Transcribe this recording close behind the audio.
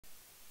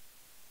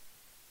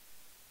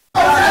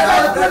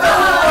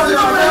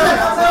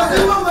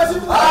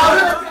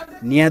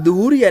Ni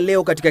adhuhuri ya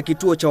leo katika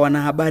kituo cha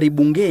wanahabari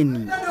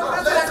bungeni.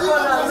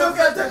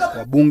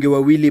 Wabunge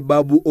wawili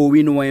Babu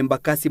Owino wa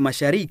Embakasi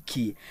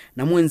Mashariki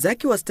na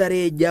mwenzake wa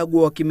Starehe Charles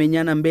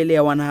wakimenyana mbele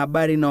ya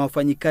wanahabari na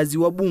wafanyikazi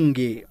wa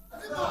bunge.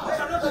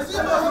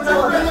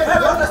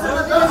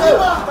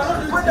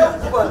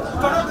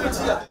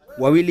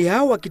 Wawili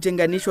hao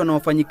wakitenganishwa na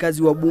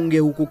wafanyikazi wa bunge,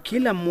 huku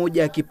kila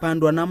mmoja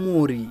akipandwa na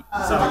mori.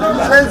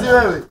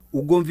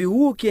 Ugomvi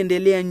huo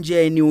ukiendelea nje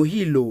ya eneo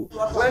hilo.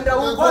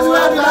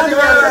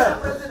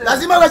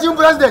 Lazima wajumbe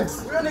president.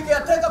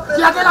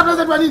 Kiateka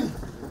president wa nini?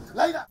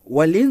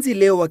 Walinzi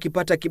leo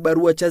wakipata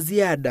kibarua cha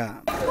ziada.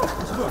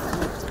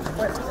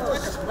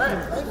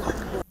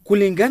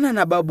 Kulingana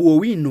na Babu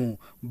Owino,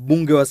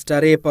 mbunge wa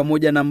Starehe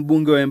pamoja na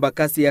mbunge wa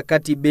Embakasi ya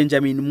Kati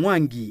Benjamin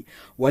Mwangi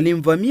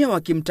walimvamia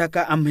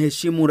wakimtaka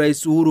amheshimu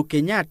Rais Uhuru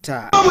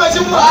Kenyatta.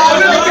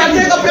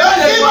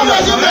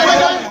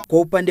 Kwa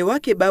upande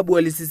wake, Babu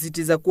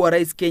alisisitiza kuwa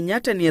Rais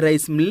Kenyatta ni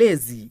rais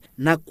mlezi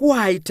na kuwa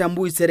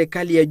haitambui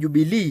serikali ya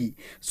Jubilee,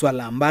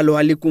 swala ambalo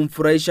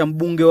halikumfurahisha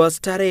mbunge wa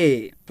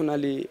Starehe.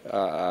 Personally,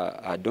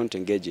 I don't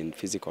engage in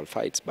physical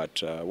fights,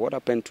 but what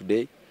happened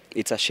today,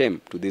 it's a shame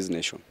to this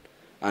nation.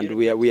 And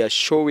we are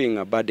showing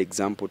a bad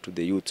example to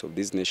the youth of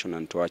this nation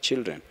and to our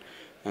children.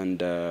 And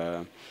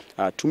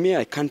to me,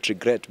 I can't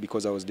regret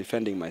because I was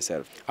defending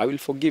myself. I will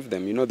forgive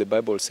them. You know, the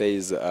Bible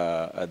says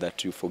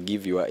that you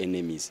forgive your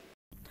enemies.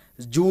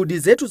 Juhudi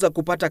zetu za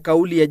kupata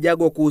kauli ya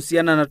Jaguar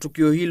kuhusiana na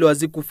tukio hilo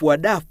hazikufua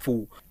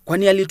dafu,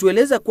 kwani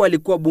alitueleza kuwa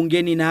alikuwa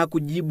bungeni na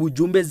hakujibu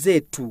jumbe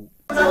zetu.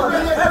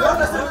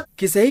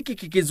 Kisa hiki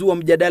kikizua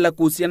mjadala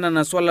kuhusiana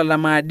na swala la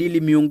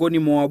maadili miongoni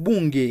mwa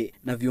wabunge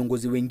na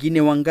viongozi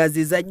wengine wa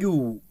ngazi za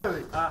juu.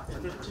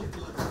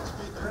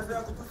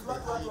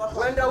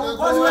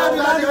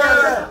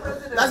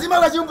 Lazima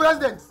wajumbe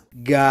president.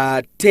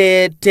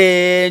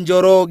 Gatete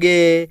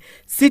Njoroge,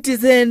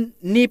 Citizen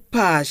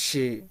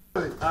Nipashe.